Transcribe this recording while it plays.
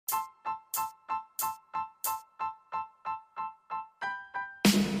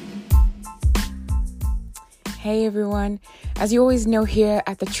Hey everyone. As you always know, here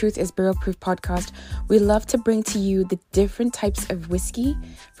at the Truth is Barrel Proof podcast, we love to bring to you the different types of whiskey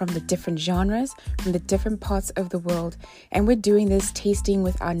from the different genres, from the different parts of the world. And we're doing this tasting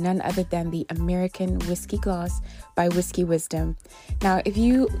with our none other than the American Whiskey Glass by Whiskey Wisdom. Now, if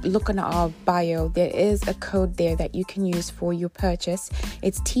you look on our bio, there is a code there that you can use for your purchase.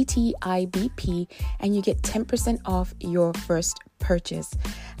 It's TTIBP, and you get 10% off your first purchase.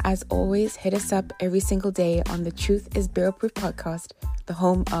 As always, hit us up every single day on the Truth is Barrel Proof podcast, the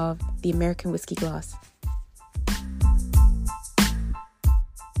home of the American Whiskey Glass.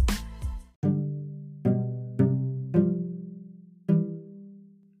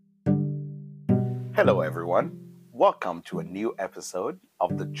 Hello everyone, welcome to a new episode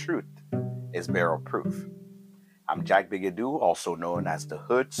of The Truth is Barrel Proof. I'm Jack Bigadou, also known as the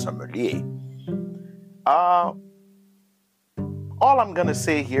Hood Sommelier. All I'm going to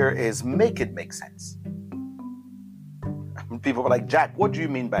say here is make it make sense. People are like, Jack, what do you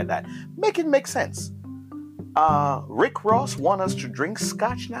mean by that? Make it make sense. Rick Ross want us to drink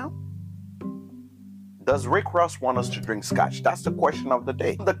scotch now? Does Rick Ross want us to drink scotch? That's the question of the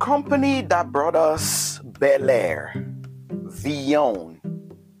day. The company that brought us Bel Air, Villon,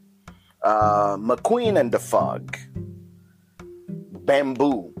 McQueen and the Fug,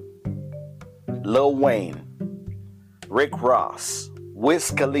 Bamboo, Lil Wayne, Rick Ross,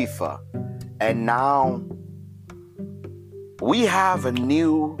 Wiz Khalifa, and now we have a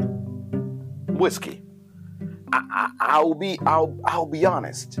new whiskey. I'll be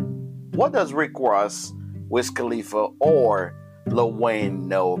honest. What does Rick Ross, Wiz Khalifa, or Lil Wayne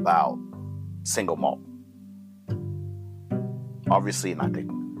know about single malt? Obviously nothing.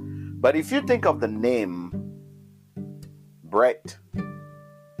 But if you think of the name Brett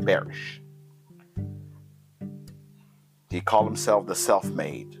Berish, he called himself the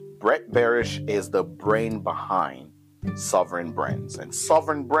self-made. Brett Berish is the brain behind Sovereign Brands. And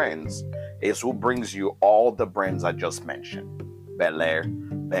Sovereign Brands is who brings you all the brands I just mentioned. Bel Air,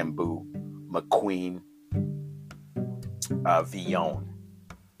 Bamboo, McQueen, Villon.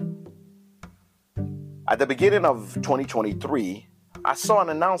 At the beginning of 2023, I saw an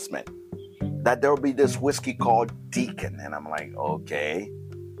announcement that there will be this whiskey called Deacon. And I'm like, okay.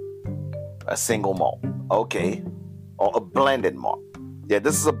 A single malt. Okay. Or a blended malt. Yeah,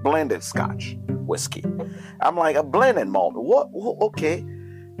 this is a blended Scotch whiskey. I'm like, a blended malt. What? Okay.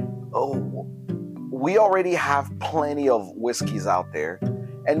 Oh, we already have plenty of whiskeys out there.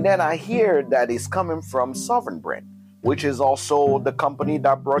 And then I hear that it's coming from Sovereign Brand, which is also the company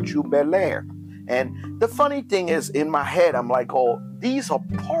that brought you Bel Air. And the funny thing is, in my head, I'm like, oh, these are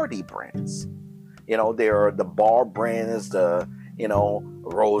party brands. You know, they're the bar brands, the,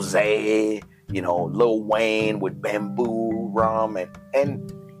 rosé, Lil Wayne with Bamboo rum,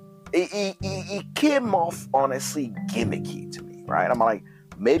 and it came off honestly gimmicky to me, right? I'm like,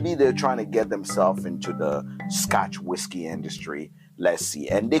 maybe they're trying to get themselves into the Scotch whiskey industry. Let's see.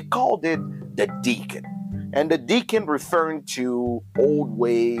 And they called it the Deacon. And the Deacon referring to old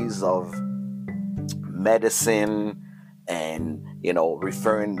ways of medicine and,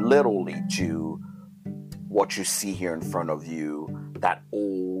 referring literally to what you see here in front of you, that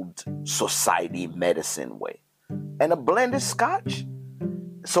old society medicine way. And a blended Scotch?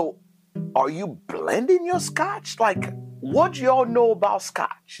 So are you blending your Scotch? Like, what do y'all know about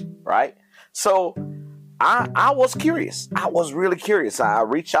Scotch, right? So I was curious. I was really curious. I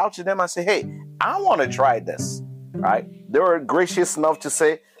reached out to them. I said, hey, I want to try this, right? They were gracious enough to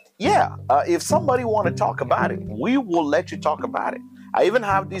say, yeah, if somebody want to talk about it, we will let you talk about it. I even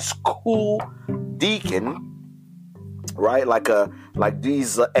have this cool Deacon, right? Like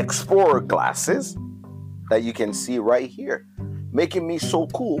these Explorer glasses that you can see right here, making me so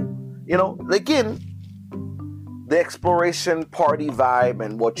cool. Again, the exploration party vibe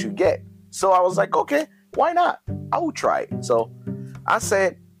and what you get. So I was like, okay, why not? I will try it. So I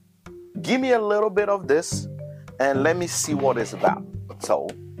said, give me a little bit of this and let me see what it's about. So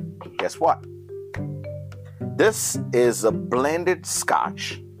guess what? This is a blended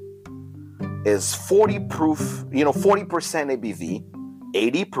Scotch. Is 40 proof, 40% ABV,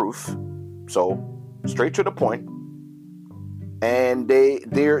 80 proof. So straight to the point. And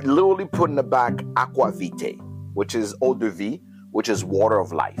they're literally putting the back aqua vitae, which is eau de vie, which is water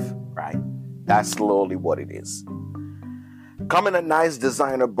of life, right? That's literally what it is. Come in a nice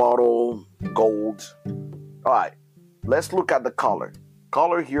designer bottle, gold. All right, let's look at the color.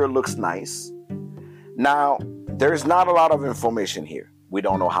 Color here looks nice. Now, there's not a lot of information here. We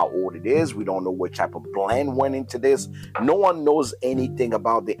don't know how old it is. We don't know what type of blend went into this. No one knows anything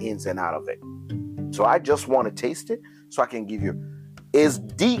about the ins and out of it. So I just want to taste it so I can give you. Is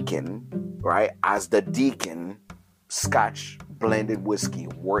Deacon right, as the Deacon Scotch blended whiskey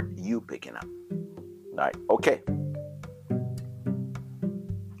worth you picking up? All right, okay.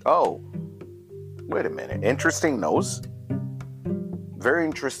 Oh, wait a minute. Interesting nose. Very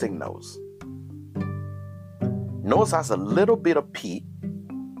interesting nose. Nose has a little bit of peat,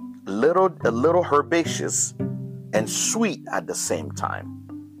 a little herbaceous, and sweet at the same time.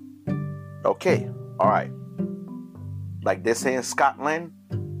 Okay, all right. Like they say in Scotland,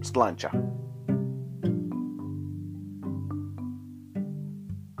 slancha.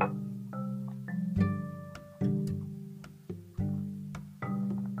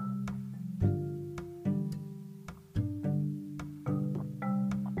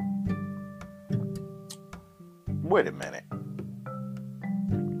 Wait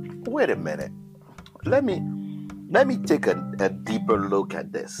a minute. Let me take a deeper look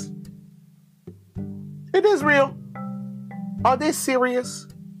at this. It is real. Are they serious?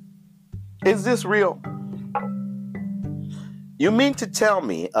 Is this real? You mean to tell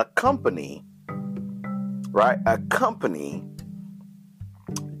me a company, right? A company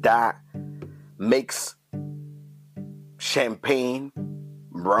that makes champagne,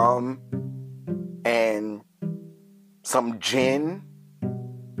 rum, and some gin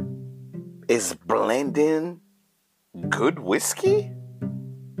is blending good whiskey?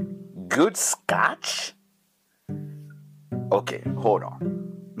 Good scotch? Okay, hold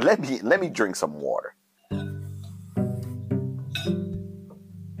on. Let me drink some water.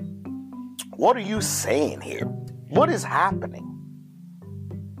 What are you saying here? What is happening?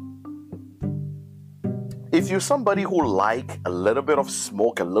 If you're somebody who like a little bit of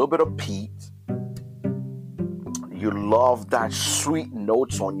smoke, a little bit of peat, you love that sweet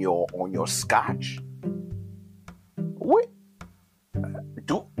notes on your scotch. Wait,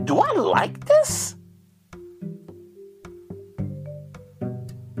 do I like this?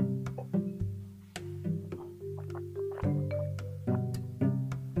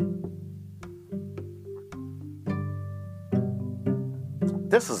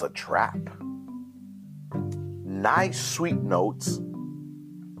 This is a trap. Nice sweet notes,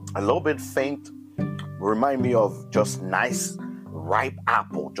 a little bit faint. Remind me of just nice ripe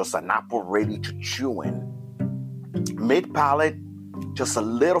apple, just an apple ready to chew in. Mid palate, just a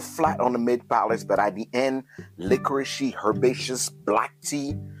little flat on the mid palate, but at the end, licoricey, herbaceous, black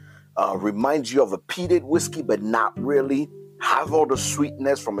tea. Reminds you of a peated whiskey, but not really. Have all the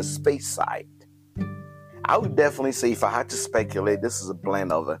sweetness from a space side. I would definitely say, if I had to speculate, this is a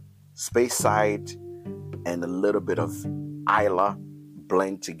blend of a space side and a little bit of Isla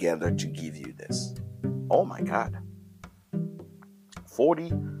blend together to give you this. Oh my God.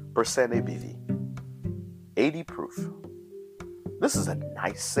 40% ABV. 80 proof. This is a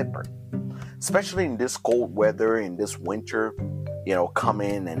nice sipper. Especially in this cold weather, in this winter,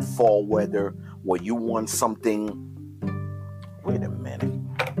 coming and fall weather, where you want something. Wait a minute.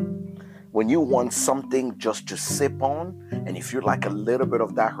 When you want something just to sip on, and if you like a little bit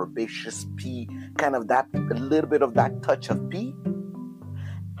of that herbaceous pea, kind of that, a little bit of that touch of pea,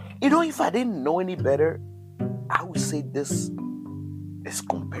 if I didn't know any better, I would say this is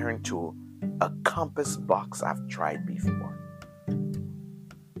comparing to a Compass box I've tried before.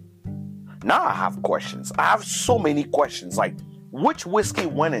 Now I have questions. I have so many questions. Like, which whiskey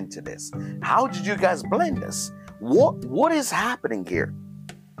went into this? How did you guys blend this? What is happening here?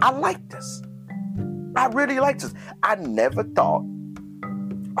 I like this. I really like this. I never thought,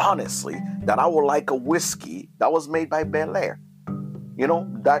 honestly, that I would like a whiskey that was made by Bel Air.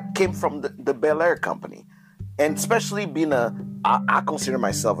 That came from the Bel Air company. And especially being I consider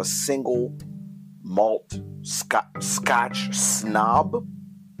myself a single malt scotch snob.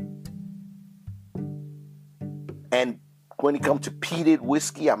 And when it comes to peated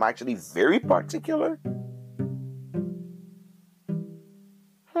whiskey, I'm actually very particular.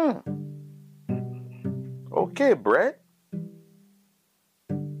 Okay, Brett.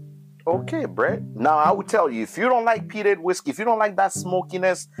 Now, I would tell you, if you don't like peated whiskey, if you don't like that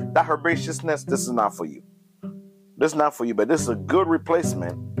smokiness, that herbaceousness, this is not for you. This is not for you, but this is a good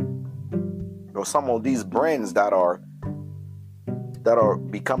replacement of some of these brands that are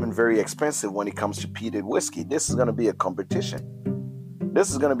becoming very expensive when it comes to peated whiskey. This is going to be a competition.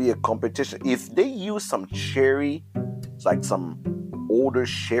 If they use some cherry, it's like some older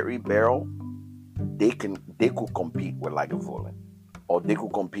sherry barrel, they could compete with Lagavulin, or they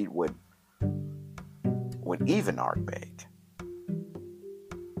could compete with even Ardbeg.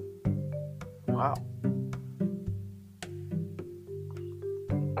 Wow.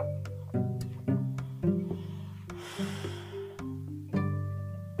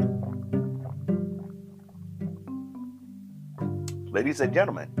 Ladies and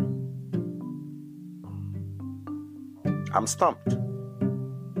gentlemen, I'm stumped.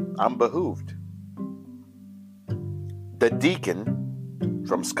 I'm behooved. The Deacon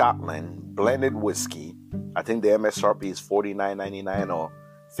from Scotland, blended whiskey. I think the MSRP is $49.99 or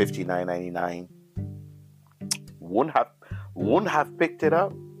 $59.99. Wouldn't have picked it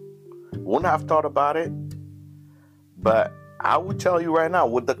up. Wouldn't have thought about it. But I would tell you right now,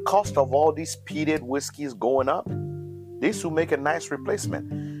 with the cost of all these peated whiskeys going up, this will make a nice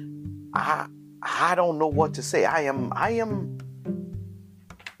replacement. I don't know what to say. I am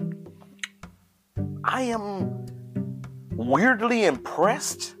weirdly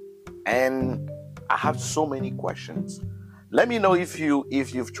impressed, and I have so many questions. Let me know if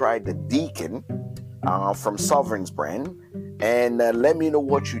you've tried the Deacon from Sovereign's brand, and let me know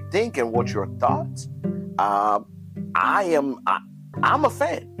what you think and what your thoughts. I'm a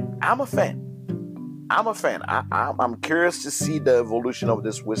fan. I'm curious to see the evolution of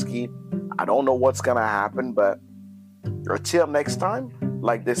this whiskey. I don't know what's gonna happen, but until next time,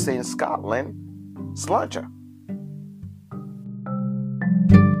 like they say in Scotland, sláinte.